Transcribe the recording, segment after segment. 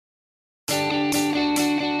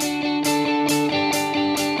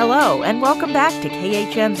Hello, and welcome back to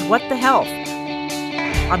KHN's What the Health.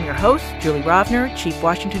 I'm your host, Julie Rovner, Chief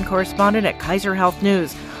Washington Correspondent at Kaiser Health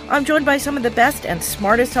News. I'm joined by some of the best and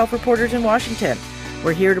smartest health reporters in Washington.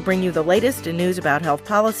 We're here to bring you the latest in news about health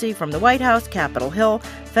policy from the White House, Capitol Hill,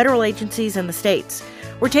 federal agencies, and the states.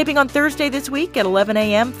 We're taping on Thursday this week at 11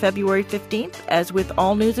 a.m., February 15th. As with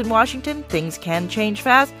all news in Washington, things can change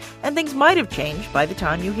fast, and things might have changed by the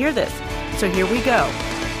time you hear this. So here we go.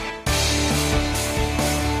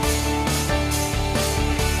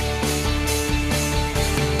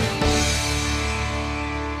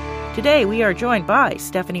 Today, we are joined by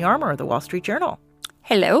Stephanie Armour of the Wall Street Journal.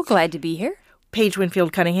 Hello, glad to be here. Paige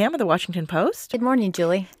Winfield-Cunningham of the Washington Post. Good morning,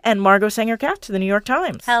 Julie. And Margot Sanger-Katz of the New York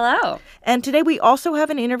Times. Hello. And today we also have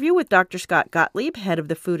an interview with Dr. Scott Gottlieb, head of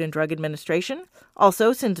the Food and Drug Administration.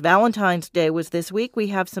 Also, since Valentine's Day was this week, we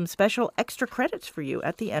have some special extra credits for you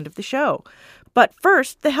at the end of the show. But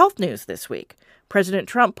first, the health news this week. President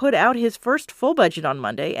Trump put out his first full budget on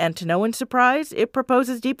Monday, and to no one's surprise, it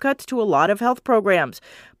proposes deep cuts to a lot of health programs.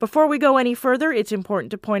 Before we go any further, it's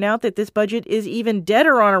important to point out that this budget is even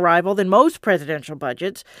deader on arrival than most presidential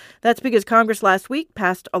budgets. That's because Congress last week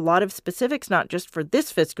passed a lot of specifics, not just for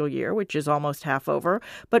this fiscal year, which is almost half over,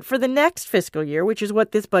 but for the next fiscal year, which is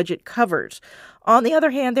what this budget covers. On the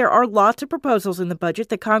other hand, there are lots of proposals in the budget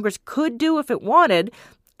that Congress could do if it wanted,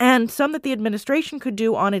 and some that the administration could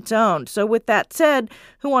do on its own. So with that said,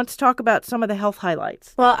 who wants to talk about some of the health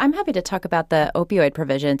highlights? Well, I'm happy to talk about the opioid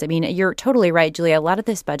provisions. I mean, you're totally right, Julia. A lot of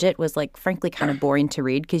this budget was, frankly, kind of boring to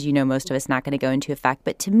read because you know most of it's not going to go into effect.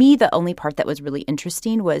 But to me, the only part that was really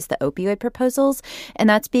interesting was the opioid proposals. And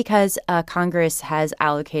that's because Congress has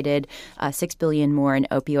allocated $6 billion more in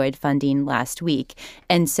opioid funding last week.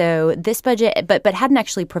 And so this budget, but hadn't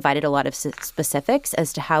actually provided a lot of specifics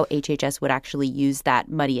as to how HHS would actually use that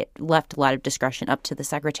money. It left a lot of discretion up to the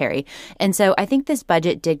secretary. And so I think this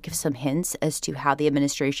budget did give some hints as to how the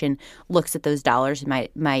administration looks at those dollars and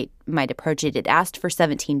might approach it. It asked for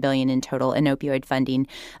 $17 billion in total in opioid funding.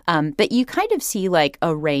 But you kind of see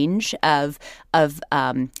a range of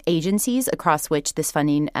agencies across which this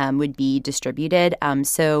funding would be distributed.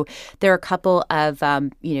 So there are a couple of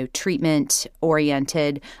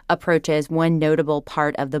treatment-oriented approaches. One notable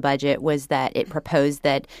part of the budget was that it proposed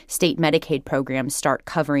that state Medicaid programs start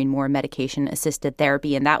covering more medication-assisted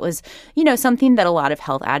therapy. And that was, something that a lot of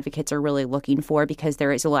health advocates are really looking for because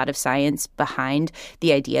there is a lot of science behind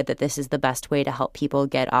the idea that this is the best way to help people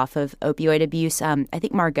get off of opioid abuse. I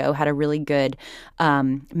think Margot had a really good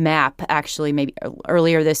map, actually, maybe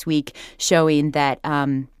earlier this week, showing that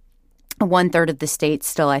 1/3 of the states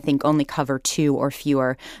still, I think, only cover 2 or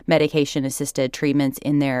fewer medication-assisted treatments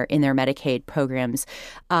in their Medicaid programs.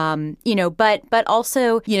 But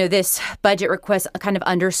also, this budget request kind of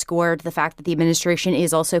underscored the fact that the administration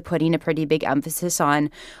is also putting a pretty big emphasis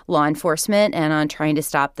on law enforcement and on trying to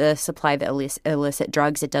stop the supply of illicit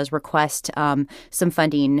drugs. It does request some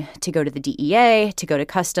funding to go to the DEA, to go to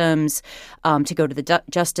Customs, to go to the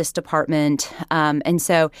Justice Department. And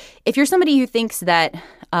so if you're somebody who thinks that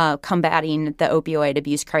combating the opioid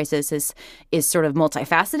abuse crisis is sort of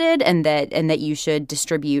multifaceted and that you should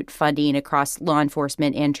distribute funding across law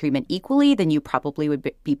enforcement and treatment equally, then you probably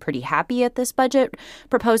would be pretty happy at this budget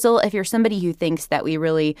proposal. If you're somebody who thinks that we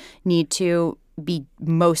really need to be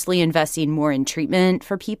mostly investing more in treatment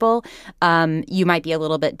for people, you might be a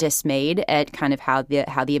little bit dismayed at kind of how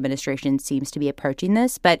the administration seems to be approaching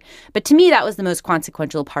this. But to me, that was the most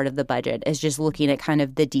consequential part of the budget, is just looking at kind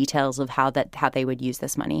of the details of how they would use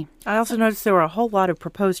this money. I also noticed there were a whole lot of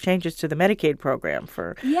proposed changes to the Medicaid program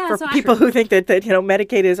for people who think that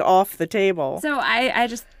Medicaid is off the table. So I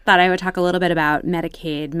just thought I would talk a little bit about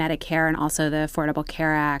Medicaid, Medicare, and also the Affordable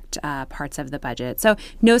Care Act parts of the budget. So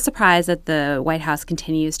no surprise that the White House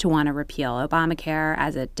continues to want to repeal Obamacare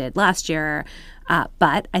as it did last year.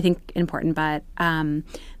 But I think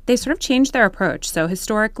they sort of changed their approach. So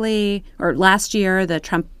historically, or last year, the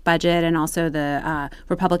Trump budget and also the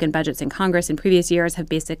Republican budgets in Congress in previous years have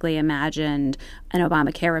basically imagined an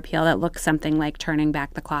Obamacare repeal that looks something like turning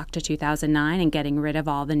back the clock to 2009 and getting rid of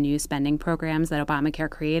all the new spending programs that Obamacare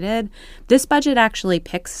created. This budget actually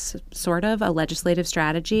picks sort of a legislative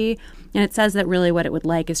strategy, and it says that really what it would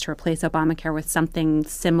like is to replace Obamacare with something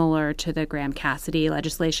similar to the Graham-Cassidy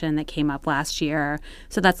legislation that came up last year.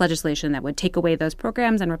 So that's legislation that would take away those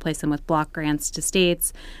programs and replace them with block grants to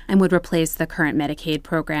states and would replace the current Medicaid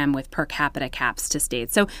program with per capita caps to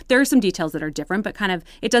states. So there are some details that are different, but kind of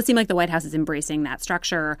it does seem like the White House is embracing that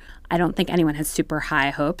structure. I don't think anyone has super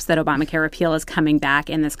high hopes that Obamacare repeal is coming back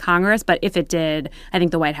in this Congress, but if it did, I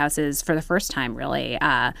think the White House is, for the first time, really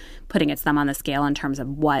putting its thumb on the scale in terms of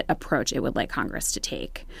what approach it would like Congress to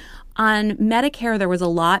take. On Medicare, there was a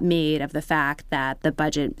lot made of the fact that the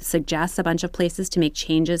budget suggests a bunch of places to make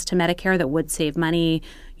changes to Medicare that would save money.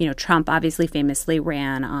 You know, Trump obviously famously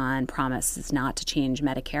ran on promises not to change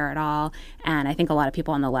Medicare at all. And I think a lot of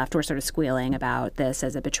people on the left were sort of squealing about this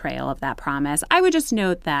as a betrayal of that promise. I would just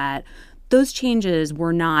note that those changes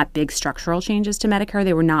were not big structural changes to Medicare.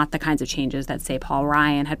 They were not the kinds of changes that, say, Paul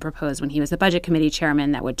Ryan had proposed when he was the Budget Committee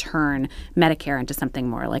chairman that would turn Medicare into something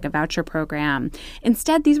more like a voucher program.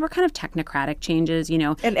 Instead, these were kind of technocratic changes, you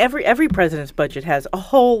know. And every president's budget has a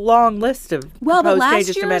whole long list of proposed changes to Medicare. Well, the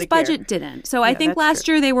last year's budget didn't. So I think last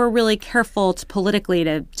year they were really careful politically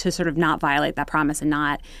to sort of not violate that promise and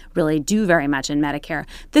not really do very much in Medicare.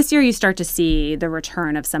 This year you start to see the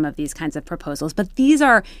return of some of these kinds of proposals. But these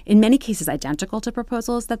are, in many cases, identical to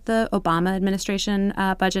proposals that the Obama administration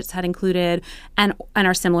budgets had included and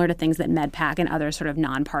are similar to things that MedPAC and other sort of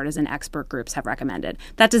nonpartisan expert groups have recommended.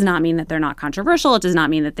 That does not mean that they're not controversial. It does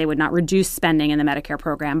not mean that they would not reduce spending in the Medicare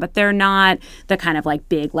program, but they're not the kind of like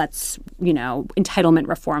big, entitlement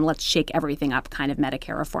reform, let's shake everything up kind of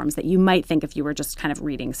Medicare reforms that you might think if you were just kind of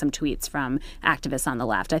reading some tweets from activists on the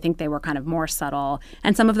left. I think they were kind of more subtle,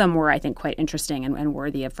 and some of them were, I think, quite interesting and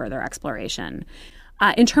worthy of further exploration.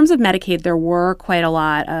 In terms of Medicaid, there were quite a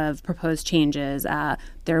lot of proposed changes.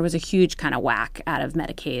 There was a huge kind of whack out of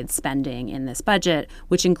Medicaid spending in this budget,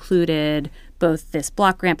 which included both this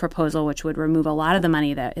block grant proposal, which would remove a lot of the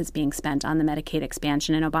money that is being spent on the Medicaid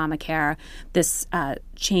expansion in Obamacare, this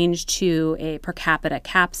change to a per capita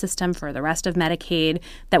cap system for the rest of Medicaid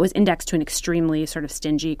that was indexed to an extremely sort of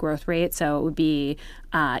stingy growth rate. So it would be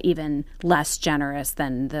even less generous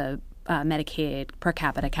than the Medicaid per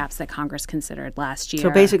capita caps that Congress considered last year. So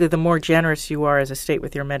basically, the more generous you are as a state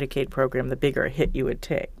with your Medicaid program, the bigger a hit you would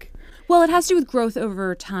take. Well, it has to do with growth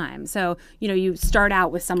over time. So, you start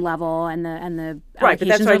out with some level and the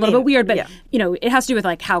allocations are a little bit weird, but, it has to do with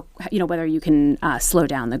like how, whether you can slow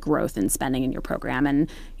down the growth in spending in your program. And,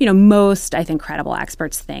 most, I think, credible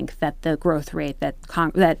experts think that the growth rate that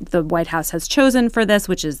the White House has chosen for this,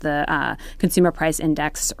 which is the Consumer Price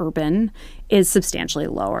Index Urban, is substantially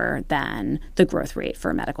lower than the growth rate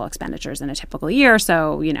for medical expenditures in a typical year.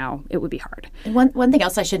 So, it would be hard. And one thing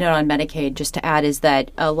else I should note on Medicaid, just to add, is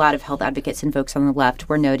that a lot of health advocates and folks on the left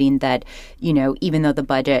were noting that, even though the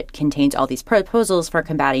budget contains all these proposals for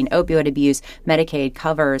combating opioid abuse, Medicaid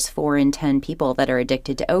covers 4 in 10 people that are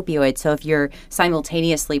addicted to opioids. So if you're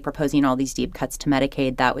simultaneously proposing all these deep cuts to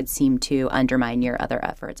Medicaid, that would seem to undermine your other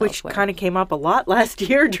efforts Which elsewhere. Kind of came up a lot last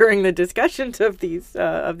year during the discussions of these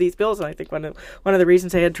bills. And I think one of the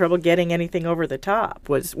reasons they had trouble getting anything over the top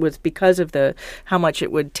was because of how much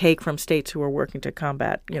it would take from states who were working to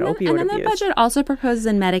combat opioid abuse. And then the budget also proposes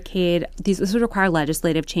in Medicaid, this would require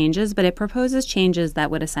legislative changes, but it proposes changes that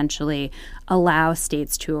would essentially allow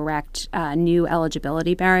states to erect new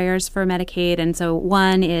eligibility barriers for Medicaid. And so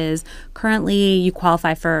one is currently you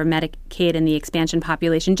qualify for Medicaid in the expansion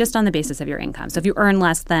population just on the basis of your income. So if you earn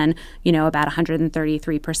less than, about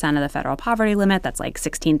 133% of the federal poverty limit, that's like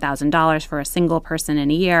 $16,000 for a single person in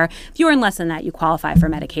a year. If you earn less than that, you qualify for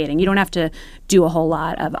Medicaid, and you don't have to do a whole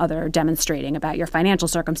lot of other demonstrating about your financial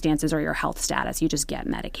circumstances or your health status. You just get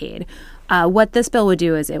Medicaid. What this bill would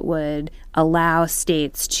do is it would allow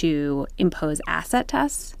states to impose asset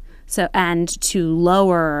tests and to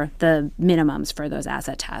lower the minimums for those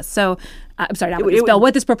asset tests. So, I'm sorry, not this bill.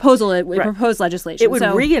 What this proposal, it would propose legislation. It would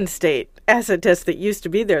reinstate asset tests that used to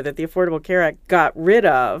be there that the Affordable Care Act got rid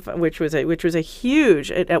of, which was a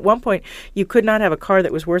huge. At one point, you could not have a car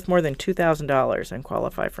that was worth more than $2,000 and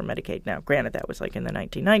qualify for Medicaid. Now, granted, that was like in the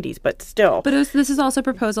 1990s, but still. But this is also a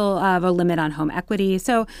proposal of a limit on home equity.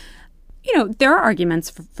 So, there are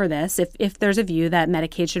arguments for this. If there's a view that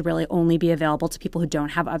Medicaid should really only be available to people who don't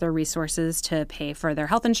have other resources to pay for their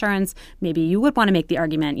health insurance, maybe you would want to make the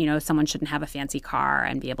argument, someone shouldn't have a fancy car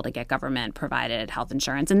and be able to get government-provided health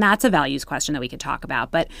insurance. And that's a values question that we could talk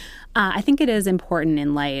about. But I think it is important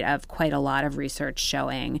in light of quite a lot of research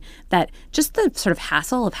showing that just the sort of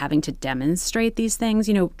hassle of having to demonstrate these things,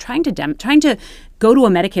 trying to go to a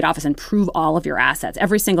Medicaid office and prove all of your assets,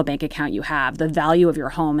 every single bank account you have, the value of your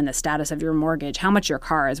home and the status of your mortgage, how much your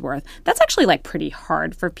car is worth. That's actually like pretty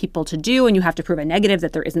hard for people to do, and you have to prove a negative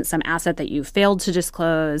that there isn't some asset that you failed to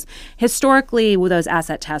disclose. Historically, those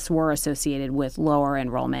asset tests were associated with lower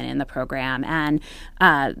enrollment in the program, and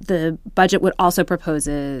the budget would also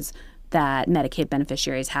proposes that Medicaid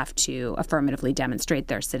beneficiaries have to affirmatively demonstrate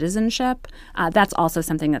their citizenship. That's also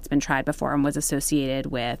something that's been tried before and was associated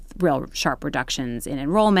with real sharp reductions in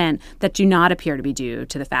enrollment that do not appear to be due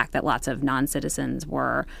to the fact that lots of non-citizens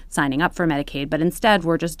were signing up for Medicaid, but instead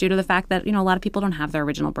were just due to the fact that, a lot of people don't have their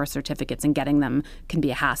original birth certificates and getting them can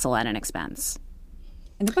be a hassle and an expense.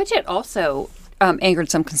 And the budget also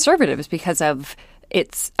angered some conservatives because of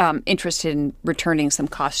its interest in returning some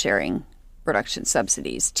cost-sharing reduction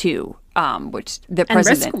subsidies too, which the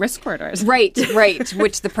president risk corridors, right,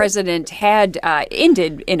 which the president had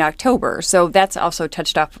ended in October. So that's also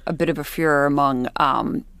touched off a bit of a furor among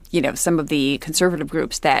some of the conservative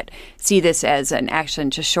groups that see this as an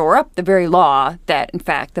action to shore up the very law that, in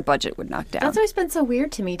fact, the budget would knock down. That's always been so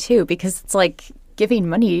weird to me too, because it's like giving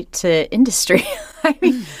money to industry. I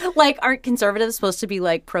mean, like, aren't conservatives supposed to be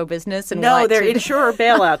like pro-business? And no, they're insurer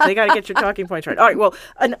bailouts. They got to get your talking points right. All right, well,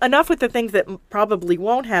 enough with the things that probably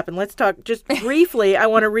won't happen. Let's talk just briefly. I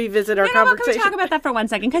want to revisit our conversation. Can we talk about that for 1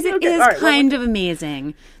 second? Because it is kind of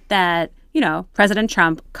amazing that, President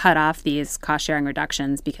Trump cut off these cost-sharing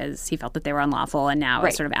reductions because he felt that they were unlawful, and now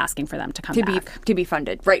is sort of asking for them to come back. To be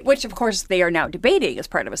funded, right, which, of course, they are now debating as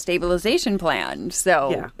part of a stabilization plan.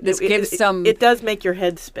 So this gives some... It does make your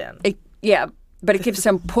head spin. But it gives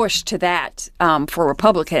some push to that for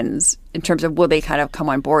Republicans in terms of will they kind of come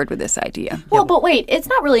on board with this idea. Well, but wait, it's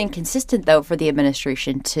not really inconsistent, though, for the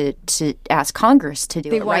administration to ask Congress to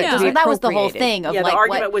do it, right? Yeah. That was the whole thing. The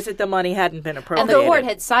argument was that the money hadn't been appropriated. And the court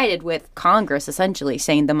had sided with Congress, essentially,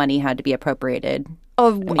 saying the money had to be appropriated.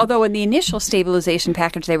 Although in the initial stabilization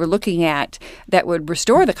package they were looking at that would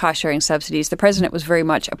restore the cost-sharing subsidies, the president was very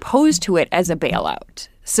much opposed to it as a bailout.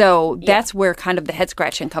 So that's where kind of the head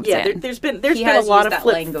scratching comes in. There's been a lot of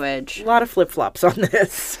language, a lot of flip-flops on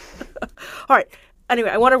this. All right. Anyway,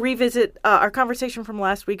 I want to revisit our conversation from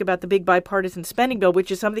last week about the big bipartisan spending bill, which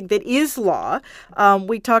is something that is law.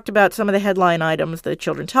 We talked about some of the headline items. The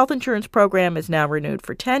Children's Health Insurance Program is now renewed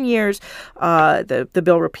for 10 years. The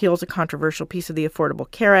bill repeals a controversial piece of the Affordable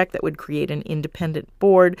Care Act that would create an independent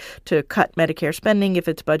board to cut Medicare spending if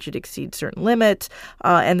its budget exceeds certain limits.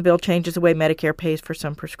 And the bill changes the way Medicare pays for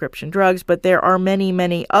some prescription drugs. But there are many,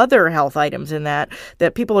 many other health items in that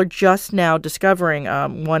people are just now discovering.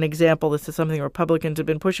 One example, this is something Republicans have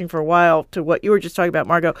been pushing for a while, to what you were just talking about,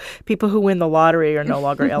 Margot. People who win the lottery are no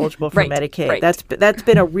longer eligible for Medicaid. Right. That's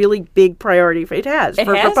been a really big priority for Republicans. It has been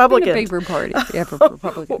a big priority for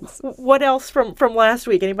Republicans. What else from last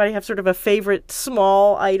week? Anybody have sort of a favorite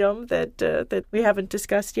small item that we haven't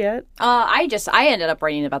discussed yet? I ended up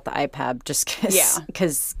writing about the IPAB just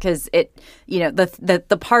because it,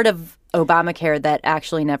 the part of Obamacare that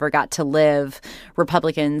actually never got to live,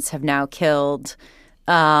 Republicans have now killed.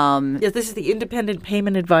 Yes, this is the Independent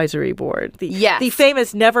Payment Advisory Board. The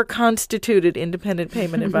famous never constituted Independent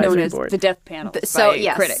Payment Advisory Board. The death panels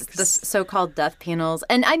by critics. The so-called death panels.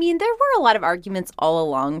 And I mean, there were a lot of arguments all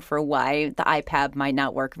along for why the IPAB might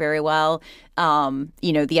not work very well.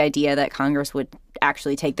 The idea that Congress would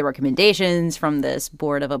actually take the recommendations from this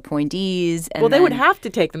board of appointees. And they would have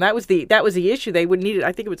to take them. That was the issue. They would need,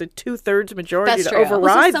 I think it was a 2/3 majority to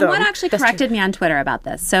override them. Someone actually corrected me on Twitter about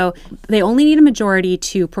this. So they only need a majority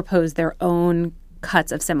to propose their own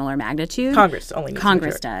cuts of similar magnitude. Congress only needs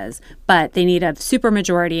Congress does. But they need a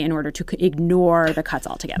supermajority in order to ignore the cuts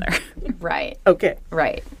altogether. Right. Okay.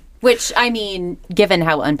 Right. Which, I mean, given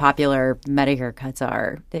how unpopular Medicare cuts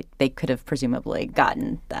are, they could have presumably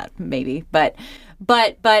gotten that, maybe. But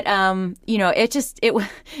it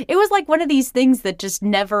was like one of these things that just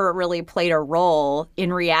never really played a role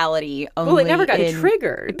in reality. It never got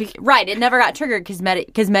triggered. Right, it never got triggered because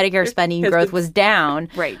Medicare spending growth was down.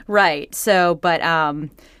 Right. So, But it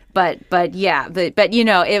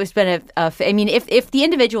was been if the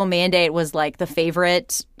individual mandate was like the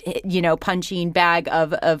favorite, punching bag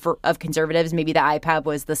of conservatives, maybe the IPAB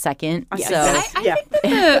was the second. Yes. So I think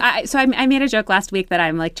that I made a joke last week that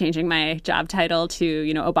I'm like changing my job title to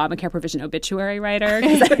Obamacare provision obituary writer,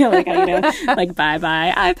 because I feel like like bye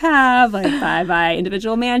IPAB, like bye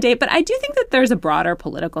individual mandate. But I do think that there's a broader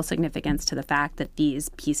political significance to the fact that these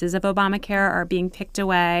pieces of Obamacare are being picked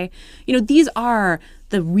away. These are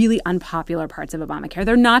the really unpopular parts of Obamacare.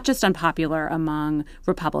 They're not just unpopular among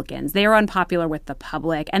Republicans. They are unpopular with the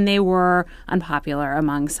public, and they were unpopular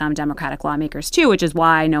among some Democratic lawmakers, too, which is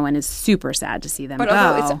why no one is super sad to see them go.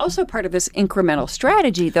 But it's also part of this incremental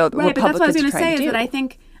strategy, though, that Republicans but that's what I was going to say, is that I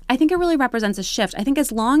think it really represents a shift. I think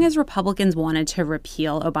as long as Republicans wanted to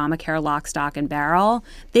repeal Obamacare lock, stock, and barrel,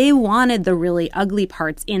 they wanted the really ugly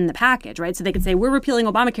parts in the package, right? So they could say, we're repealing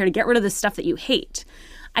Obamacare to get rid of the stuff that you hate.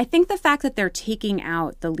 I think the fact that they're taking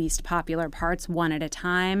out the least popular parts one at a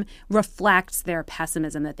time reflects their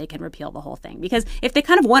pessimism that they can repeal the whole thing. Because if they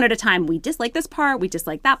kind of one at a time, we dislike this part, we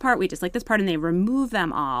dislike that part, we dislike this part, and they remove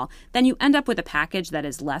them all, then you end up with a package that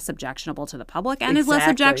is less objectionable to the public and is less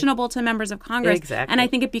objectionable to members of Congress. Exactly. And I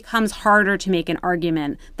think it becomes harder to make an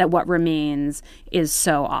argument that what remains is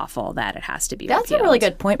so awful that it has to be repealed. That's a really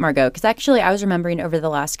good point, Margot, because actually I was remembering over the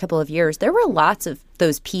last couple of years, there were lots of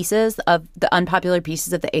those pieces of the unpopular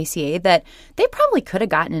pieces of the ACA that they probably could have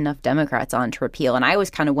gotten enough Democrats on to repeal. And I always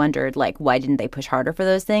kind of wondered, like, why didn't they push harder for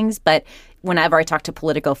those things? But whenever I talk to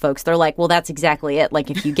political folks, they're like, well, that's exactly it. Like,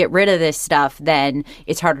 if you get rid of this stuff, then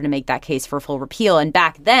it's harder to make that case for full repeal. And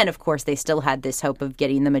back then, of course, they still had this hope of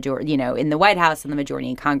getting the majority, in the White House and the majority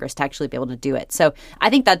in Congress to actually be able to do it. So I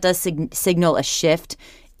think that does signal a shift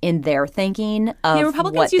in their thinking of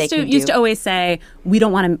Republicans what used to always say, we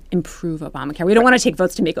don't want to improve Obamacare. We don't want to take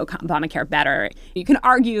votes to make Obamacare better. You can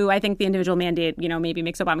argue, I think the individual mandate, maybe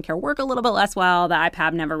makes Obamacare work a little bit less well. The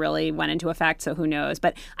IPAB never really went into effect, so who knows.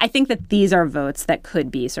 But I think that these are votes that could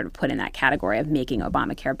be sort of put in that category of making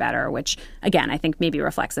Obamacare better, which, again, I think maybe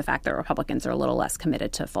reflects the fact that Republicans are a little less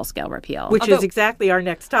committed to full-scale repeal. Which is exactly our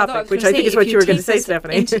next topic, which I think is what you were going to say,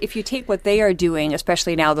 Stephanie. If you take what they are doing,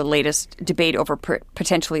 especially now the latest debate over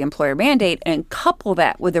potentially employer mandate, and couple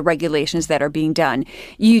that with the regulations that are being done,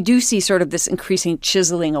 you do see sort of this increasing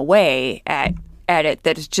chiseling away at it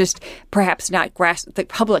that is just perhaps not the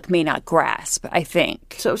public may not grasp, I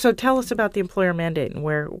think. So tell us about the employer mandate and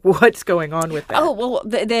what's going on with that. Oh,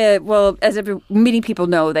 well, as many people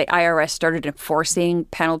know, the IRS started enforcing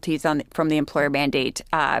penalties from the employer mandate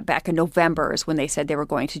back in November is when they said they were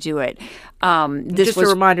going to do it. Just a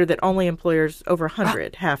reminder that only employers over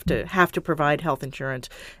 100 have to provide health insurance,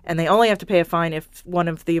 and they only have to pay a fine if one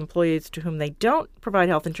of the employees to whom they don't provide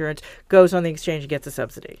health insurance goes on the exchange and gets a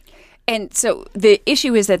subsidy. And so the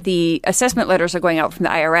issue is that the assessment letters are going out from the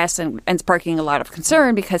IRS and sparking a lot of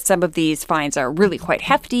concern because some of these fines are really quite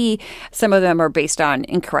hefty. Some of them are based on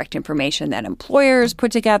incorrect information that employers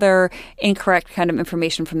put together, incorrect kind of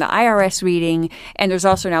information from the IRS reading. And there's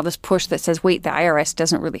also now this push that says, wait, the IRS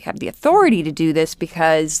doesn't really have the authority to do this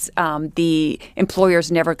because the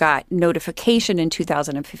employers never got notification in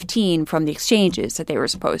 2015 from the exchanges that they were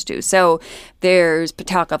supposed to. So there's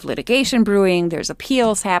talk of litigation brewing. There's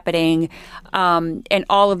appeals happening. And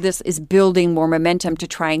all of this is building more momentum to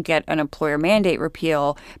try and get an employer mandate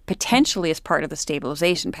repeal potentially as part of the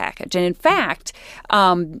stabilization package. And in fact,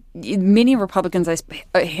 many Republicans,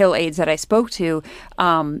 Hill aides that I spoke to,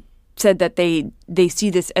 said that they see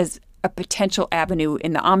this as a potential avenue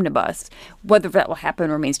in the omnibus. Whether that will happen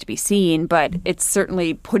remains to be seen, but it's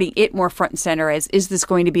certainly putting it more front and center as, is this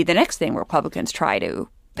going to be the next thing Republicans try to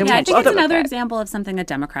Yeah, I think it's another example of something that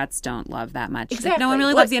Democrats don't love that much. Exactly. No one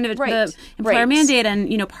really loves the employer mandate.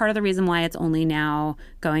 And, part of the reason why it's only now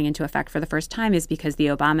going into effect for the first time is because the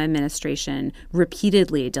Obama administration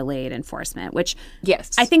repeatedly delayed enforcement, which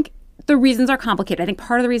I think the reasons are complicated. I think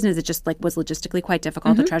part of the reason is it just was logistically quite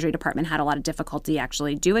difficult. The Treasury Department had a lot of difficulty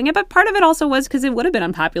actually doing it, but part of it also was because it would have been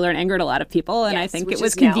unpopular and angered a lot of people, and I think it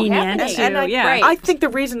was convenient. I think the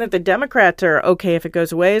reason that the Democrats are okay if it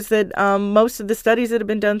goes away is that most of the studies that have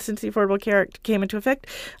been done since the Affordable Care Act came into effect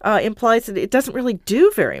implies that it doesn't really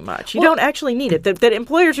do very much. You don't actually need it. That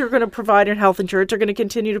employers who are going to provide health insurance are going to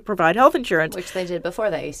continue to provide health insurance. Which they did before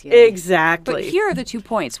the ACA. Exactly. But here are the 2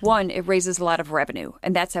 points. One, it raises a lot of revenue,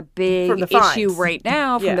 and that's a big issue right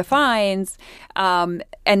now from the fines.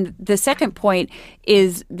 And the second point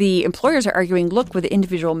is the employers are arguing, look, with the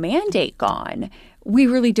individual mandate gone, we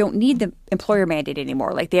really don't need the employer mandate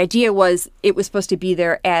anymore. Like the idea was it was supposed to be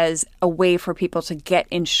there as a way for people to get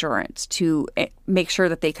insurance to make sure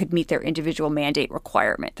that they could meet their individual mandate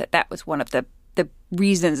requirement, that was one of the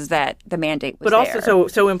reasons that the mandate was there. But also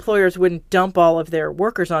so employers wouldn't dump all of their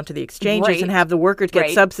workers onto the exchanges and have the workers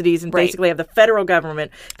get subsidies and basically have the federal government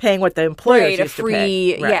paying what the employers used to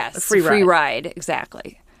pay. Yes, a free ride.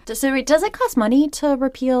 Exactly. So does it cost money to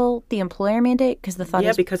repeal the employer mandate? Because the thought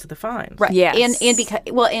is because of the fines. Right. Yes.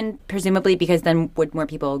 And presumably because then would more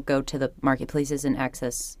people go to the marketplaces and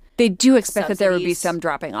access? They do expect that there would be some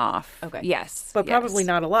dropping off. Okay. Yes. But probably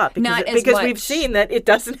not a lot because much. We've seen that it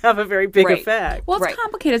doesn't have a very big effect. Well, it's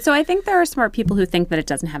complicated. So I think there are smart people who think that it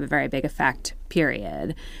doesn't have a very big effect,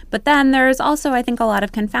 period. But then there's also, I think, a lot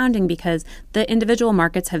of confounding because the individual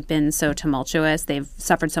markets have been so tumultuous. They've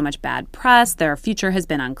suffered so much bad press. Their future has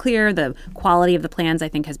been unclear. The quality of the plans, I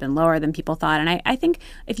think, has been lower than people thought. And I think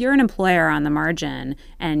if you're an employer on the margin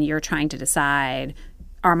and you're trying to decide,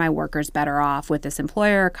 are my workers better off with this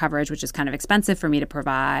employer coverage, which is kind of expensive for me to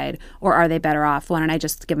provide, or are they better off? Why don't I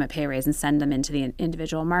just give them a pay raise and send them into the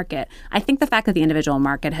individual market? I think the fact that the individual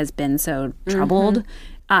market has been so troubled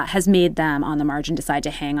has made them on the margin decide to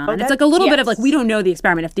hang on. It's like a little bit of like, we don't know the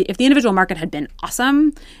experiment. If the individual market had been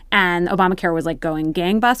awesome and Obamacare was like going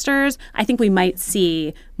gangbusters, I think we might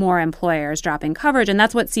see more employers dropping coverage. And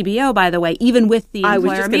that's what CBO, by the way, even with the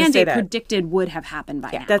employer mandate, predicted would have happened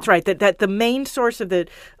by now. That's right. That the main source of the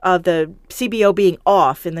CBO being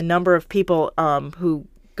off in the number of people who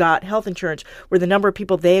got health insurance were the number of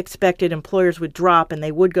people they expected employers would drop and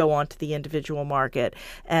they would go on to the individual market.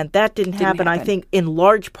 And that didn't happen, I think, in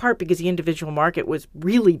large part because the individual market was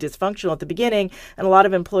really dysfunctional at the beginning. And a lot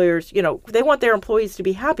of employers, they want their employees to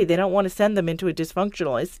be happy. They don't want to send them into it's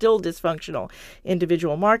still dysfunctional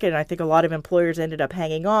individual market. And I think a lot of employers ended up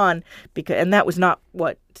hanging on and that was not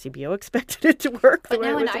what CBO expected it to work the way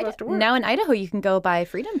it was supposed to work. Now in Idaho, you can go buy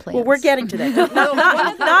freedom plans. Well, we're getting to that.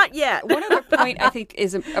 Not yet. One other point I think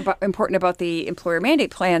is important about the employer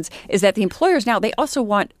mandate plans is that the employers now, they also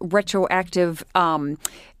want retroactively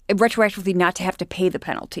not to have to pay the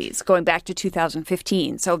penalties going back to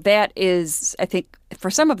 2015. So that is, I think, for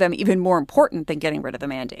some of them, even more important than getting rid of the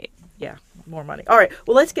mandate. Yeah. More money. All right.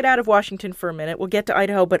 Well, let's get out of Washington for a minute. We'll get to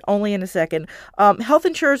Idaho, but only in a second. Health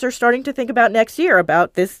insurers are starting to think about next year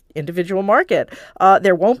about this individual market.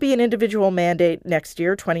 There won't be an individual mandate next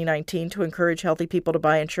year, 2019, to encourage healthy people to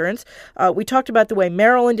buy insurance. We talked about the way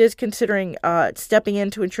Maryland is considering stepping in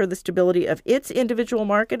to ensure the stability of its individual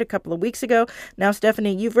market a couple of weeks ago. Now,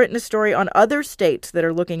 Stephanie, you've written a story on other states that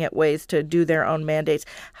are looking at ways to do their own mandates.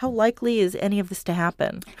 How likely is any of this to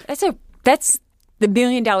happen? That's the $1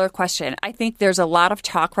 million question. I think there's a lot of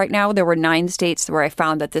talk right now. There were 9 states where I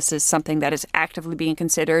found that this is something that is actively being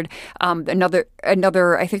considered. Another,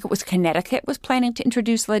 I think it was Connecticut, was planning to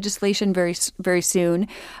introduce legislation very, very soon.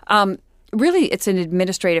 Really, it's an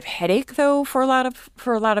administrative headache, though, for a lot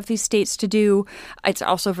of these states to do. It's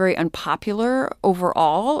also very unpopular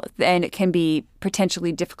overall, and it can be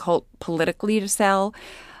potentially difficult politically to sell.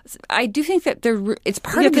 I do think that it's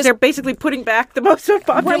part of this. They're basically putting back the most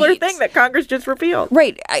unpopular thing that Congress just repealed.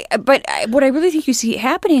 Right. But what I really think you see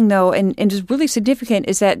happening, though, and is really significant,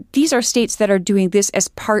 is that these are states that are doing this as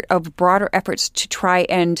part of broader efforts to try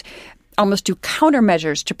and almost do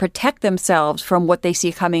countermeasures to protect themselves from what they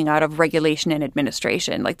see coming out of regulation and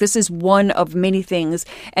administration. Like, this is one of many things,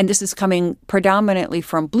 and this is coming predominantly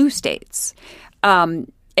from blue states.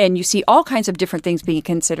 And you see all kinds of different things being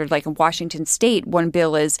considered. Like in Washington State, one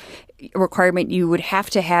bill is a requirement you would have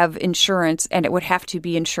to have insurance, and it would have to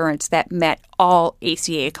be insurance that met all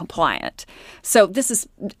ACA compliant. So this is,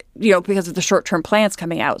 because of the short-term plans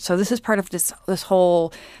coming out. So this is part of this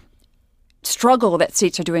whole struggle that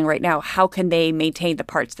states are doing right now. How can they maintain the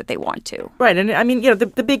parts that they want to? Right. And I mean,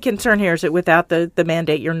 the big concern here is that without the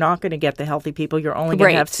mandate, you're not going to get the healthy people. You're only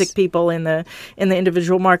going to have sick people in the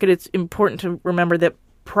individual market. It's important to remember that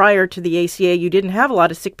prior to the ACA, you didn't have a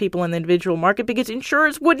lot of sick people in the individual market because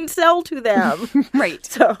insurers wouldn't sell to them. Right.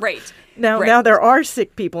 So right. Now there are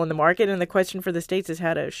sick people in the market, and the question for the states is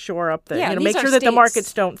how to shore up make sure that the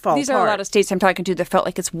markets don't fall apart. These are a lot of states I'm talking to that felt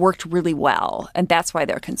like it's worked really well, and that's why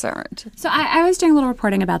they're concerned. So I was doing a little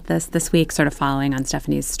reporting about this week, sort of following on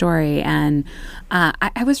Stephanie's story, and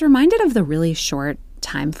I was reminded of the really short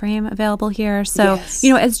time frame available here. So,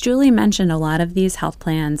 as Julie mentioned, a lot of these health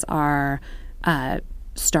plans are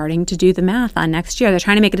starting to do the math on next year. They're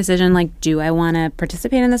trying to make a decision like, do I want to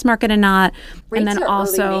participate in this market or not? Rates and then are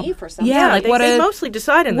also, early May for some. They mostly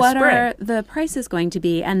decide in the spring. What are the prices going to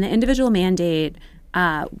be? And the individual mandate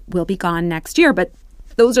will be gone next year, but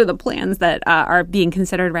those are the plans that are being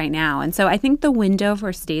considered right now. And so I think the window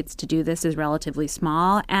for states to do this is relatively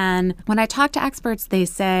small. And when I talk to experts, they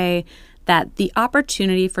say that the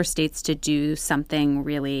opportunity for states to do something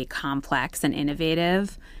really complex and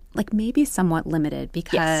innovative maybe somewhat limited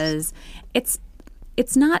because it's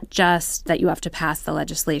not just that you have to pass the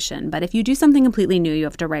legislation, but if you do something completely new, you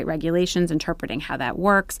have to write regulations interpreting how that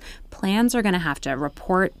works. Plans are going to have to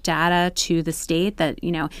report data to the state that,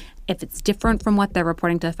 if it's different from what they're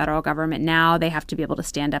reporting to the federal government now, they have to be able to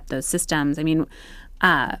stand up those systems. I mean,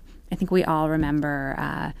 I think we all remember,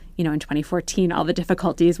 in 2014, all the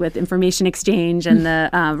difficulties with information exchange and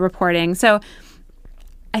the reporting. So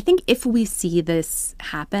I think if we see this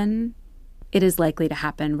happen, it is likely to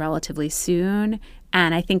happen relatively soon.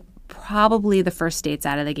 And I think probably the first states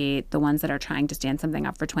out of the gate, the ones that are trying to stand something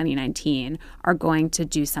up for 2019, are going to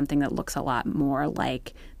do something that looks a lot more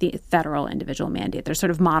like the federal individual mandate. There's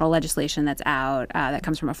sort of model legislation that's out that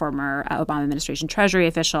comes from a former Obama administration Treasury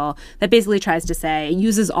official that basically tries to say,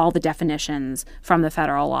 uses all the definitions from the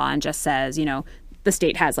federal law and just says, the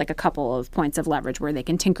state has a couple of points of leverage where they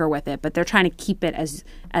can tinker with it, but they're trying to keep it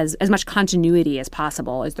as much continuity as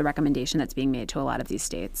possible is the recommendation that's being made to a lot of these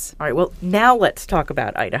states. All right, well, now let's talk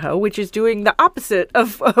about Idaho, which is doing the opposite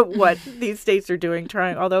of what these states are doing,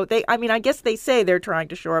 although I guess they say they're trying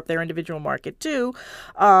to shore up their individual market too.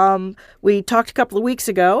 We talked a couple of weeks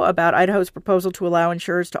ago about Idaho's proposal to allow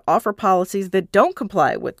insurers to offer policies that don't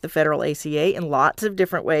comply with the federal ACA in lots of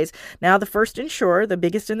different ways. Now, the first insurer, the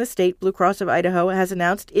biggest in the state, Blue Cross of Idaho, has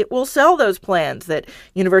announced it will sell those plans that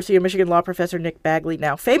University of Michigan law professor Nick Bagley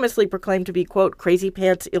now famously proclaimed to be, quote, crazy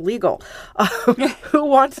pants illegal. Who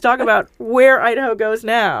wants to talk about where Idaho goes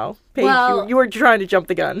now? Paige, Well, you were trying to jump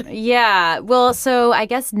the gun. Yeah. Well, so I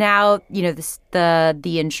guess now, the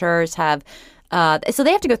insurers have so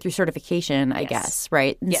they have to go through certification, I guess,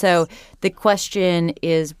 right? And so the question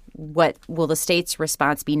is, what will the state's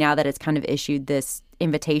response be now that it's kind of issued this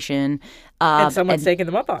invitation? And someone's taking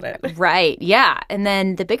them up on it. Right. Yeah. And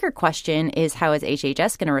then the bigger question is, how is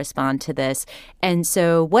HHS going to respond to this? And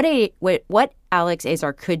so what Alex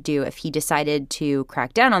Azar could do if he decided to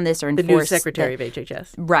crack down on this or enforce the new secretary of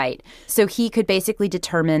HHS. Right. So he could basically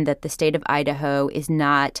determine that the state of Idaho is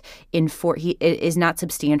not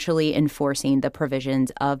substantially enforcing the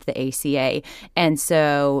provisions of the ACA, and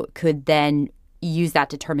so could then use that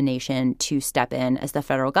determination to step in as the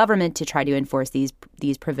federal government to try to enforce these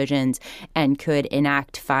provisions, and could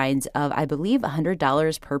enact fines of, I believe,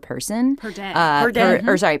 $100 per person per day. Per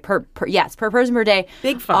person per day.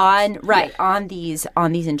 Big fines. On these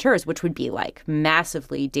insurers, which would be like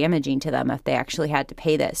massively damaging to them if they actually had to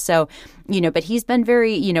pay this. So, but he's been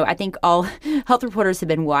very, I think all health reporters have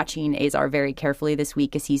been watching Azar very carefully this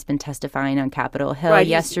week as he's been testifying on Capitol Hill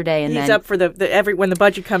yesterday. He's up for when the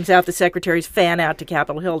budget comes out, the secretaries fan out to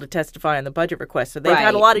Capitol Hill to testify on the budget request. So they've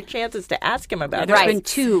had a lot of chances to ask him about There's been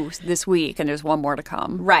 2 this week, and there's one more to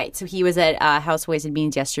come. Right. So he was at House Ways and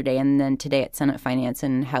Means yesterday, and then today at Senate Finance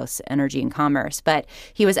and House Energy and Commerce. But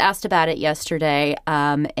he was asked about it yesterday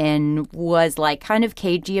and was like kind of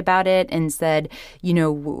cagey about it and said,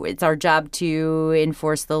 it's our job to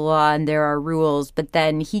enforce the law and there are rules. But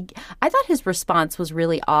then I thought his response was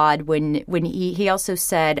really odd when he also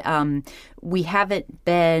said, we haven't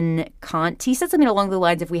been he said something along the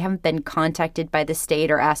lines of, we haven't been contacted by the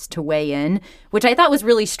state or asked to weigh in, which I thought was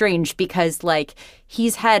really strange because, like,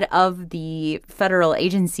 he's head of the federal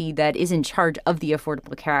agency that is in charge of the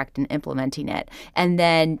Affordable Care Act and implementing it. And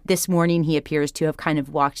then this morning he appears to have kind of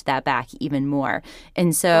walked that back even more.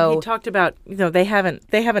 And so he talked about, they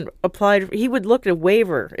haven't applied. He would look at a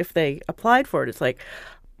waiver if they applied for it. It's like,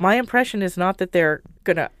 my impression is not that they're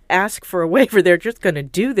going to ask for a waiver. They're just going to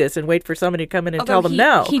do this and wait for somebody to come in and tell them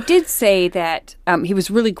no. He did say that he was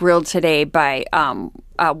really grilled today by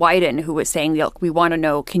Wyden, who was saying, look, we want to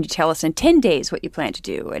know, can you tell us in 10 days what you plan to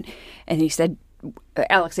do? And he said,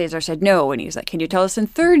 Alex Azar said no. And he was like, can you tell us in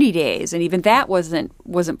 30 days? And even that wasn't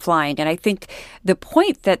flying. And I think the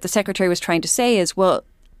point that the secretary was trying to say is, well,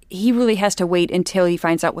 he really has to wait until he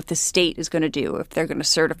finds out what the state is going to do if they're going to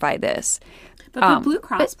certify this. But the Blue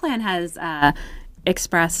Cross plan has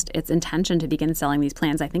expressed its intention to begin selling these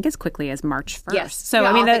plans, I think, as quickly as March 1st. Yes. So,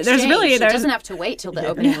 I mean, there's really... It doesn't have to wait till the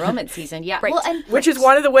open enrollment season. Yeah. Right. Well, which is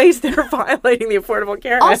one of the ways they're violating the Affordable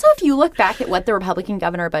Care Act. Also, if you look back at what the Republican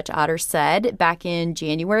Governor Butch Otter said back in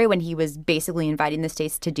January when he was basically inviting the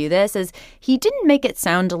states to do this, is he didn't make it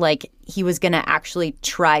sound like he was going to actually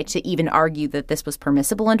try to even argue that this was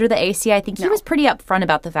permissible under the ACA. I think he was pretty upfront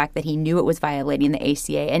about the fact that he knew it was violating the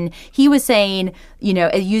ACA. And he was saying,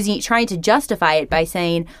 trying to justify it by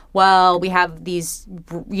saying, well, we have these,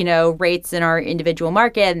 rates in our individual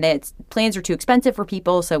market and that plans are too expensive for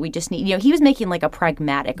people. So we just need, he was making like a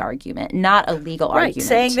pragmatic argument, not a legal argument.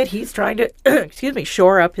 Saying that he's trying to,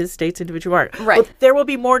 shore up his state's individual market. Right. Well, there will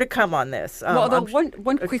be more to come on this.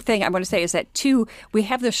 One quick thing I want to say is that, too, we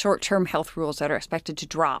have the short-term health rules that are expected to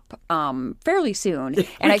drop fairly soon.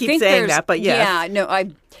 And I keep saying that, but yes. Yeah, no,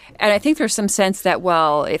 I think there's some sense that,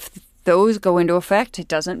 well, if those go into effect, it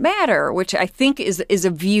doesn't matter, which I think is a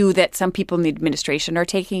view that some people in the administration are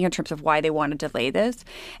taking in terms of why they want to delay this.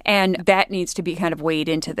 And that needs to be kind of weighed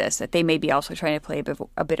into this, that they may be also trying to play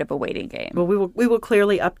a bit of a waiting game. Well, we will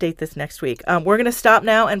clearly update this next week. We're going to stop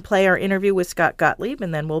now and play our interview with Scott Gottlieb,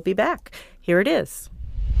 and then we'll be back. Here it is.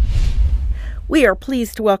 We are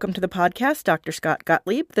pleased to welcome to the podcast Dr. Scott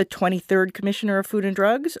Gottlieb, the 23rd Commissioner of Food and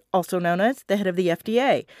Drugs, also known as the head of the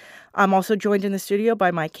FDA. I'm also joined in the studio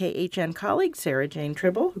by my KHN colleague, Sarah Jane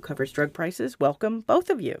Tribble, who covers drug prices. Welcome, both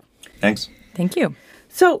of you. Thanks. Thank you.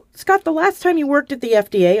 So, Scott, the last time you worked at the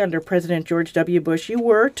FDA under President George W. Bush, you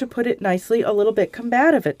were, to put it nicely, a little bit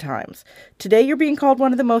combative at times. Today, you're being called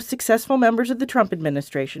one of the most successful members of the Trump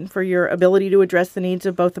administration for your ability to address the needs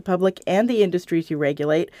of both the public and the industries you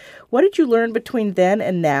regulate. What did you learn between then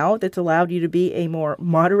and now that's allowed you to be a more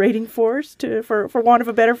moderating force, for want of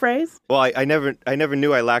a better phrase? Well, I never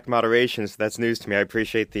knew I lacked moderation, so that's news to me. I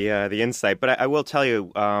appreciate the insight. But I will tell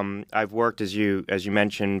you, I've worked, as you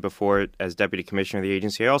mentioned before, as Deputy Commissioner of the agency.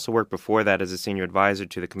 I also worked before that as a senior advisor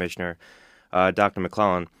to the Commissioner, Dr.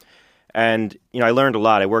 McClellan. And, I learned a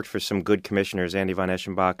lot. I worked for some good commissioners, Andy von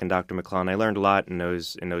Eschenbach and Dr. McClellan. I learned a lot in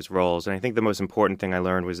those roles. And I think the most important thing I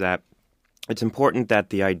learned was that it's important that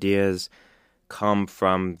the ideas come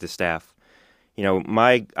from the staff.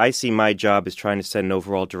 I see my job as trying to set an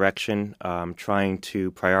overall direction, trying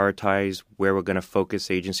to prioritize where we're going to focus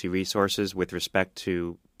agency resources with respect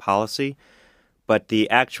to policy. But the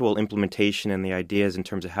actual implementation and the ideas in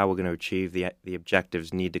terms of how we're going to achieve the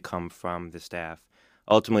objectives need to come from the staff.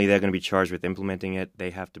 Ultimately, they're going to be charged with implementing it. They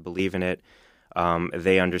have to believe in it.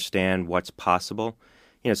 They understand what's possible.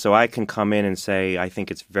 So I can come in and say, I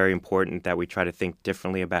think it's very important that we try to think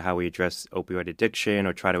differently about how we address opioid addiction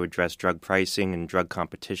or try to address drug pricing and drug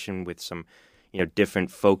competition with some,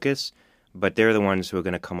 different focus. But they're the ones who are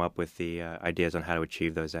going to come up with the ideas on how to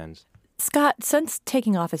achieve those ends. Scott, since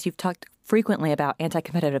taking office, you've talked frequently about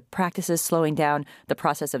anti-competitive practices slowing down the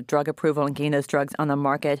process of drug approval and getting those drugs on the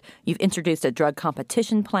market. You've introduced a drug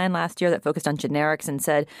competition plan last year that focused on generics and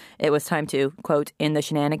said it was time to, quote, end the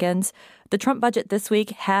shenanigans. The Trump budget this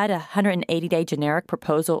week had a 180-day generic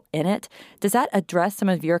proposal in it. Does that address some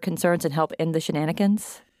of your concerns and help end the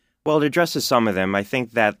shenanigans? Well, it addresses some of them. I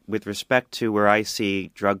think that with respect to where I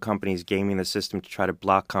see drug companies gaming the system to try to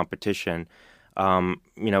block competition,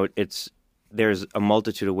 there's a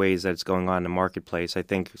multitude of ways that it's going on in the marketplace. I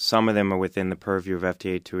think some of them are within the purview of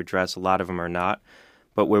FDA to address. A lot of them are not.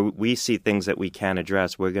 But where we see things that we can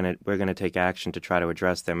address, we're gonna take action to try to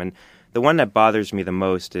address them. And the one that bothers me the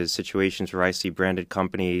most is situations where I see branded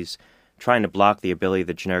companies trying to block the ability of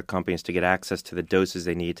the generic companies to get access to the doses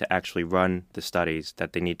they need to actually run the studies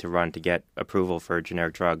that they need to run to get approval for a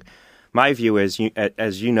generic drug. My view is,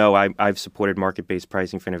 as you know, I've supported market-based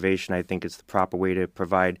pricing for innovation. I think it's the proper way to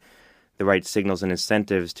provide the right signals and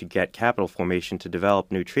incentives to get capital formation to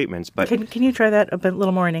develop new treatments. But can you try that a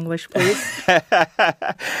little more in English, please?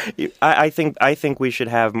 I think we should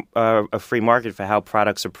have a free market for how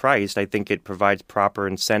products are priced. I think it provides proper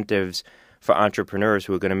incentives for entrepreneurs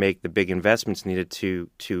who are going to make the big investments needed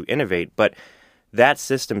to innovate. But that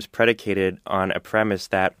system's predicated on a premise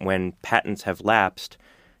that when patents have lapsed,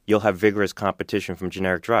 you'll have vigorous competition from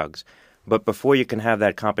generic drugs. But before you can have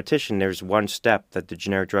that competition, there's one step that the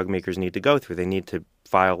generic drug makers need to go through. They need to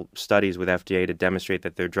file studies with FDA to demonstrate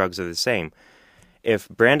that their drugs are the same. If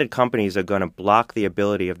branded companies are going to block the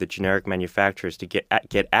ability of the generic manufacturers to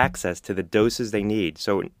get access to the doses they need,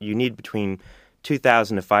 so you need between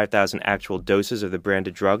 2,000 to 5,000 actual doses of the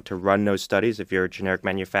branded drug to run those studies if you're a generic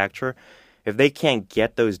manufacturer. If they can't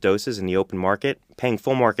get those doses in the open market, paying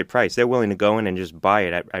full market price, they're willing to go in and just buy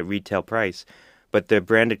it at retail price. But the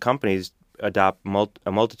branded companies adopt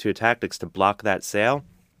a multitude of tactics to block that sale.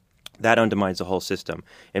 That undermines the whole system.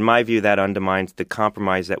 In my view, that undermines the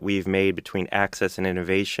compromise that we've made between access and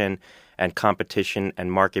innovation and competition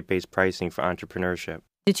and market-based pricing for entrepreneurship.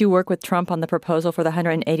 Did you work with Trump on the proposal for the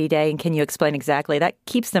 180-day, and can you explain exactly? That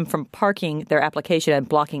keeps them from parking their application and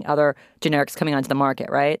blocking other generics coming onto the market,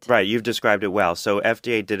 right? Right. You've described it well. So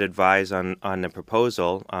FDA did advise on the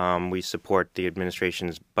proposal. We support the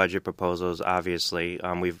administration's budget proposals, obviously.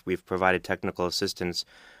 We've provided technical assistance,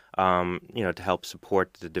 to help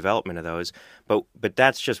support the development of those. But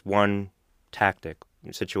that's just one tactic.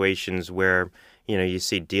 Situations where, you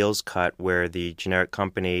see deals cut where the generic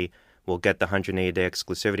company will get the 180-day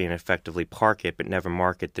exclusivity and effectively park it but never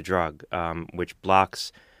market the drug, which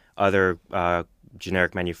blocks other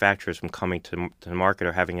generic manufacturers from coming to the market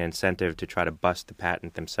or having an incentive to try to bust the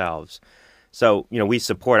patent themselves. So, we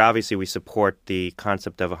support the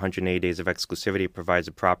concept of 180 days of exclusivity. It provides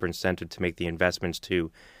a proper incentive to make the investments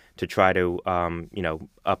to try to,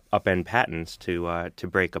 upend patents, to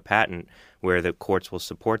break a patent where the courts will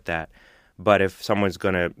support that. But if someone's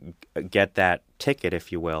going to get that ticket,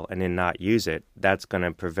 if you will, and then not use it, that's going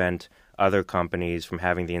to prevent other companies from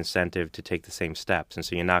having the incentive to take the same steps. And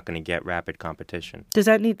so you're not going to get rapid competition.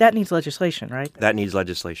 That needs legislation, right? That needs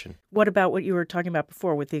legislation. What about what you were talking about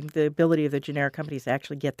before with the ability of the generic companies to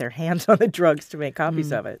actually get their hands on the drugs to make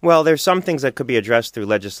copies of it? Well, there's some things that could be addressed through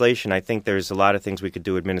legislation. I think there's a lot of things we could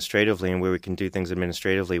do administratively, and where we can do things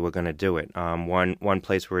administratively, we're going to do it. One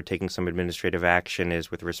place where we're taking some administrative action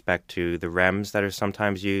is with respect to the REMS that are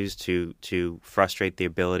sometimes used to frustrate the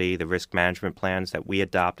risk management plans that we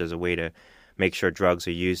adopt as a way to make sure drugs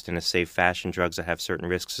are used in a safe fashion, drugs that have certain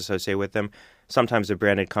risks associated with them. Sometimes the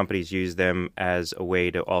branded companies use them as a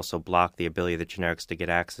way to also block the ability of the generics to get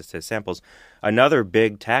access to samples. Another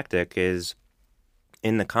big tactic is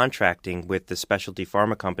in the contracting with the specialty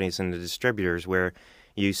pharma companies and the distributors, where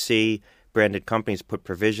you see branded companies put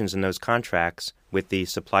provisions in those contracts with the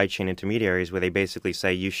supply chain intermediaries where they basically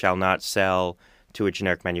say you shall not sell to a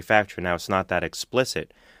generic manufacturer. Now, it's not that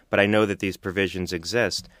explicit, but I know that these provisions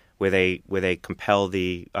exist where they compel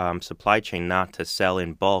the supply chain not to sell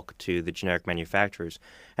in bulk to the generic manufacturers.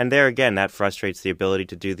 And there again, that frustrates the ability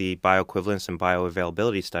to do the bioequivalence and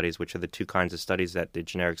bioavailability studies, which are the two kinds of studies that the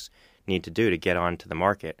generics need to do to get onto the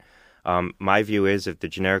market. My view is if the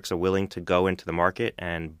generics are willing to go into the market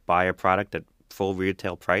and buy a product at full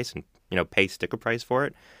retail price and pay sticker price for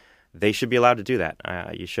it, they should be allowed to do that.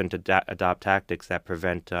 You shouldn't adopt tactics that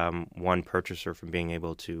prevent one purchaser from being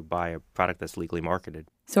able to buy a product that's legally marketed.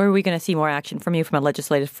 So are we going to see more action from you from a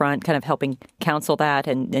legislative front, kind of helping counsel that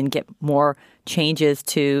and get more changes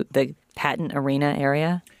to the patent arena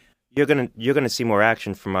area? You're gonna see more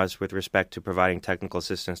action from us with respect to providing technical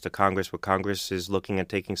assistance to Congress. Where Congress is looking at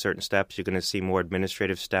taking certain steps, you're going to see more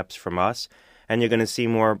administrative steps from us, and you're going to see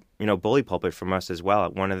more bully pulpit from us as well.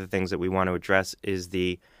 One of the things that we want to address is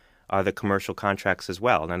the commercial contracts as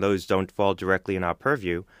well. Now, those don't fall directly in our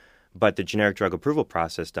purview, but the generic drug approval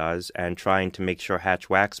process does, and trying to make sure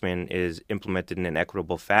Hatch-Waxman is implemented in an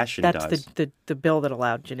equitable fashion does. That's the bill that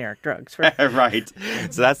allowed generic drugs, right? Right.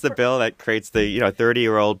 So that's the bill that creates the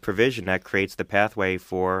 30-year-old provision that creates the pathway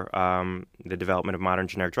for the development of modern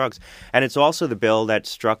generic drugs. And it's also the bill that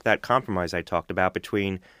struck that compromise I talked about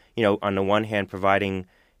between, on the one hand, providing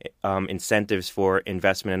incentives for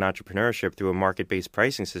investment and entrepreneurship through a market-based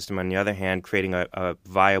pricing system. On the other hand, creating a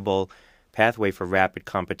viable pathway for rapid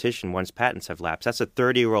competition once patents have lapsed. That's a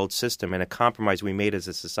 30-year-old system and a compromise we made as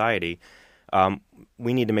a society.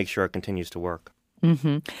 We need to make sure it continues to work.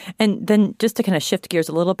 Mm-hmm. And then just to kind of shift gears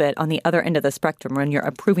a little bit on the other end of the spectrum, when you're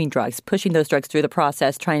approving drugs, pushing those drugs through the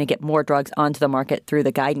process, trying to get more drugs onto the market through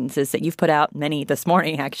the guidances that you've put out, many this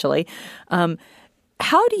morning actually,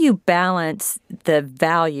 how do you balance the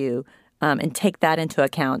value and take that into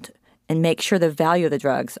account and make sure the value of the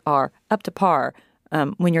drugs are up to par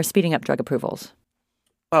when you're speeding up drug approvals?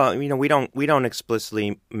 Well, we don't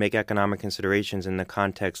explicitly make economic considerations in the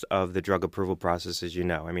context of the drug approval process, as you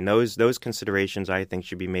know. I mean, those considerations I think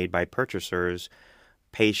should be made by purchasers,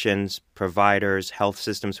 patients, providers, health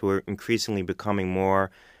systems who are increasingly becoming more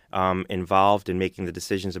involved in making the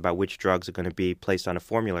decisions about which drugs are going to be placed on a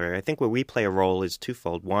formulary. I think where we play a role is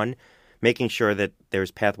twofold. One, making sure that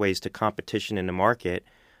there's pathways to competition in the market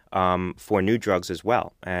for new drugs as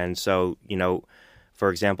well. And so, for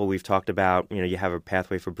example, we've talked about, you have a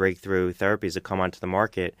pathway for breakthrough therapies that come onto the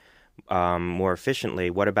market more efficiently.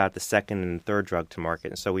 What about the second and third drug to market?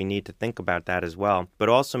 And so we need to think about that as well, but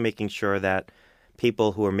also making sure that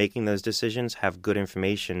people who are making those decisions have good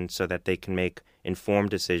information so that they can make informed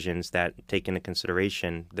decisions that take into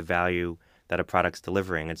consideration the value that a product's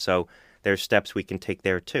delivering. And so there's steps we can take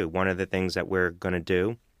there too. One of the things that we're going to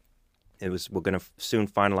do is we're going to soon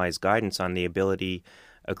finalize guidance on the ability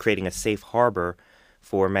of creating a safe harbor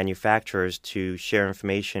for manufacturers to share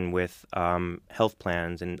information with health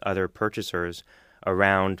plans and other purchasers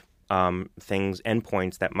around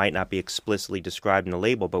endpoints that might not be explicitly described in the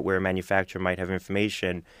label, but where a manufacturer might have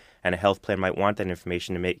information and a health plan might want that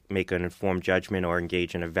information to make an informed judgment or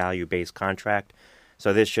engage in a value-based contract.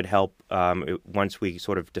 So this should help once we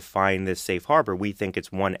sort of define this safe harbor. We think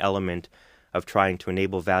it's one element of trying to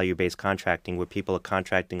enable value-based contracting where people are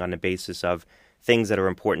contracting on the basis of things that are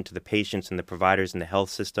important to the patients and the providers in the health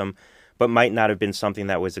system, but might not have been something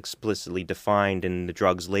that was explicitly defined in the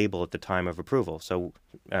drug's label at the time of approval. So,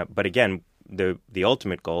 but again, the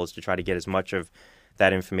ultimate goal is to try to get as much of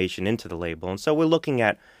that information into the label. And so we're looking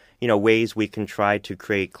at, ways we can try to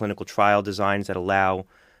create clinical trial designs that allow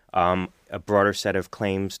a broader set of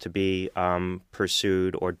claims to be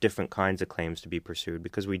pursued or different kinds of claims to be pursued,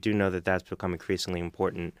 because we do know that that's become increasingly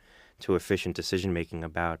important to efficient decision-making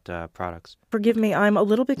about products. Forgive me, I'm a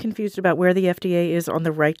little bit confused about where the FDA is on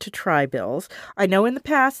the right to try bills. I know in the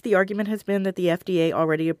past the argument has been that the FDA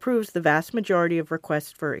already approves the vast majority of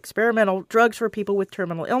requests for experimental drugs for people with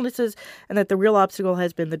terminal illnesses, and that the real obstacle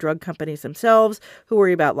has been the drug companies themselves, who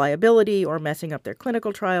worry about liability or messing up their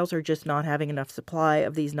clinical trials or just not having enough supply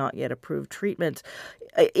of these not yet approved treatments.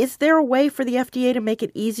 Is there a way for the FDA to make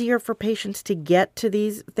it easier for patients to get to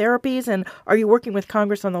these therapies? And are you working with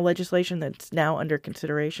Congress on the legislation that's now under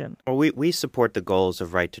consideration? Well, we support the goals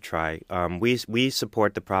of Right to Try. We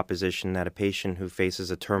support the proposition that a patient who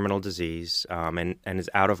faces a terminal disease and is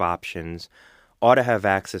out of options ought to have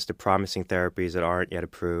access to promising therapies that aren't yet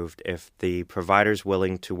approved if the provider's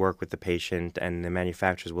willing to work with the patient and the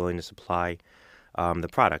manufacturer's willing to supply the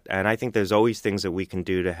product. And I think there's always things that we can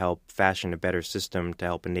do to help fashion a better system to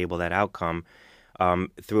help enable that outcome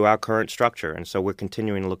through our current structure. And so we're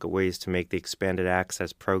continuing to look at ways to make the expanded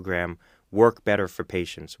access program work better for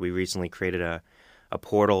patients. We recently created a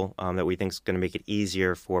portal that we think is going to make it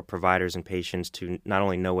easier for providers and patients to not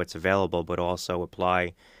only know what's available, but also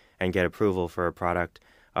apply and get approval for a product.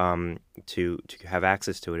 to have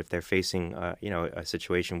access to it if they're facing a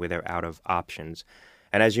situation where they're out of options.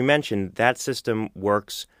 And as you mentioned, that system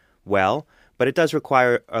works well, but it does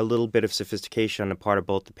require a little bit of sophistication on the part of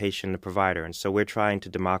both the patient and the provider. And so we're trying to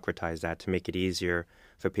democratize that to make it easier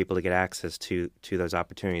for people to get access to those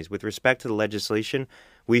opportunities. With respect to the legislation,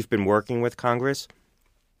 we've been working with Congress.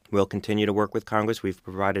 We'll continue to work with Congress. We've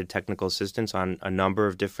provided technical assistance on a number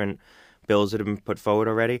of different bills that have been put forward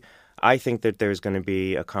already. I think that there's going to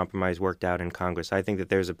be a compromise worked out in Congress. I think that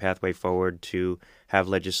there's a pathway forward to have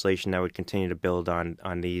legislation that would continue to build on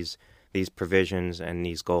these provisions and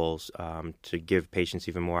these goals to give patients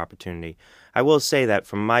even more opportunity. I will say that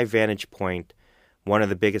from my vantage point, one of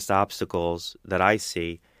the biggest obstacles that I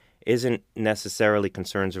see isn't necessarily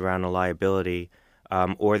concerns around the liability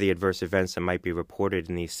or the adverse events that might be reported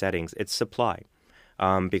in these settings. It's supply,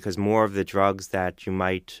 because more of the drugs that you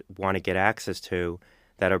might want to get access to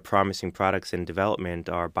that are promising products in development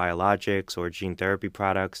are biologics or gene therapy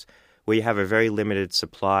products where you have a very limited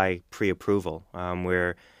supply pre-approval,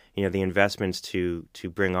 where the investments to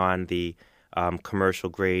bring on the commercial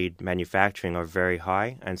grade manufacturing are very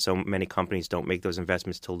high, and so many companies don't make those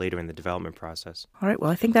investments till later in the development process. All right.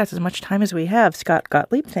 Well, I think that's as much time as we have. Scott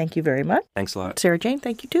Gottlieb, thank you very much. Thanks a lot. Sarah Jane,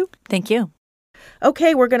 thank you too. Thank you.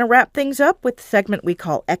 Okay, we're going to wrap things up with the segment we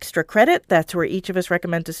call Extra Credit. That's where each of us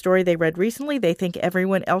recommends a story they read recently they think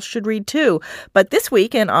everyone else should read too. But this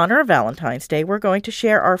week, in honor of Valentine's Day, we're going to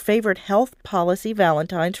share our favorite health policy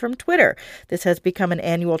Valentines from Twitter. This has become an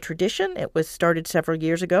annual tradition. It was started several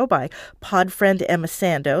years ago by pod friend Emma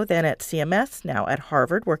Sando, then at CMS, now at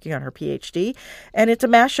Harvard, working on her PhD. And it's a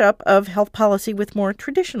mashup of health policy with more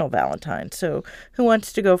traditional Valentines. So who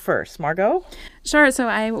wants to go first? Margot? Sure. So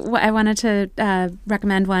I wanted to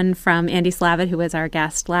recommend one from Andy Slavitt, who was our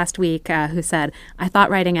guest last week, who said, "I thought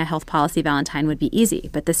writing a health policy Valentine would be easy,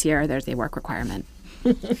 but this year there's a work requirement."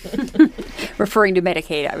 Referring to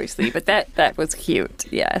Medicaid, obviously, but that was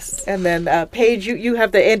cute. Yes. And then Paige, you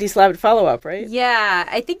have the Andy Slavitt follow-up, right? Yeah,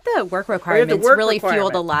 I think the work requirements really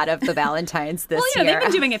fueled a lot of the Valentines this year. They've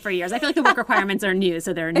been doing it for years. I feel like the work requirements are new,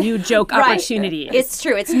 so they're new joke opportunities. It's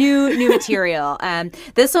true. It's new material.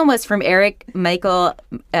 This one was from Eric Michael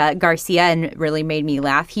Garcia and really made me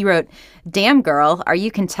laugh. He wrote, "Damn, girl, are you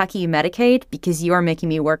Kentucky Medicaid? Because you are making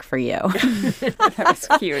me work for you." That was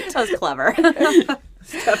cute. That was clever.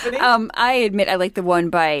 Stephanie? I admit I like the one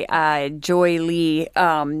by Joy Lee.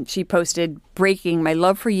 She posted, "Breaking, my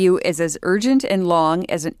love for you is as urgent and long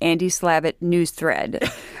as an Andy Slavitt news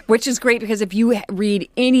thread," which is great because if you read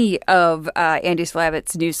any of Andy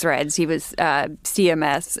Slavitt's news threads, he was at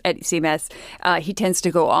CMS, he tends to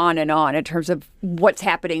go on and on in terms of what's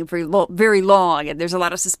happening for very long, and there's a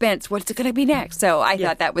lot of suspense. What's it going to be next? So I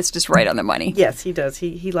thought that was just right on the money. Yes, he does.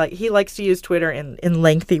 He likes to use Twitter in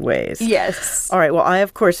lengthy ways. Yes. All right. Well, I,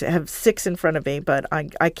 of course, have 6 in front of me, but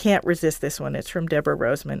I can't resist this one. It's from Deborah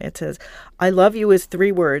Roseman. It says, "I love you is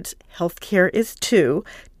 3 words. Healthcare is 2.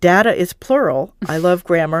 Data is plural. I love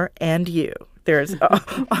grammar and you." There's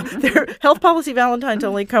health policy Valentines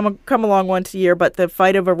only come along once a year, but the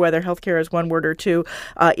fight over whether healthcare is 1 word or 2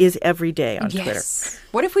 is every day on Twitter.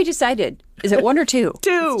 What if we decided? Is it 1 or 2?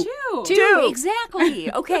 2. 2.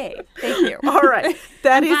 Exactly. Okay. Thank you. All right.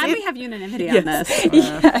 I'm glad we have unanimity on this.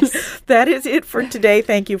 Yes. That is it for today.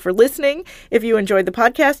 Thank you for listening. If you enjoyed the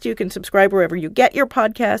podcast, you can subscribe wherever you get your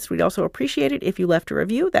podcasts. We'd also appreciate it if you left a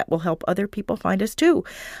review. That will help other people find us too.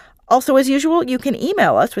 Also, as usual, you can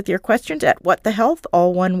email us with your questions at whatthehealth,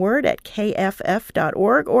 all one word, at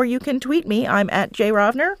kff.org, or you can tweet me. I'm at Jay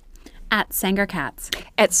Rovner. At Sanger Katz.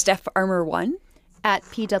 At Steph Armour 1. At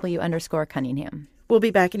PW_Cunningham. We'll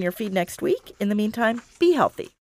be back in your feed next week. In the meantime, be healthy.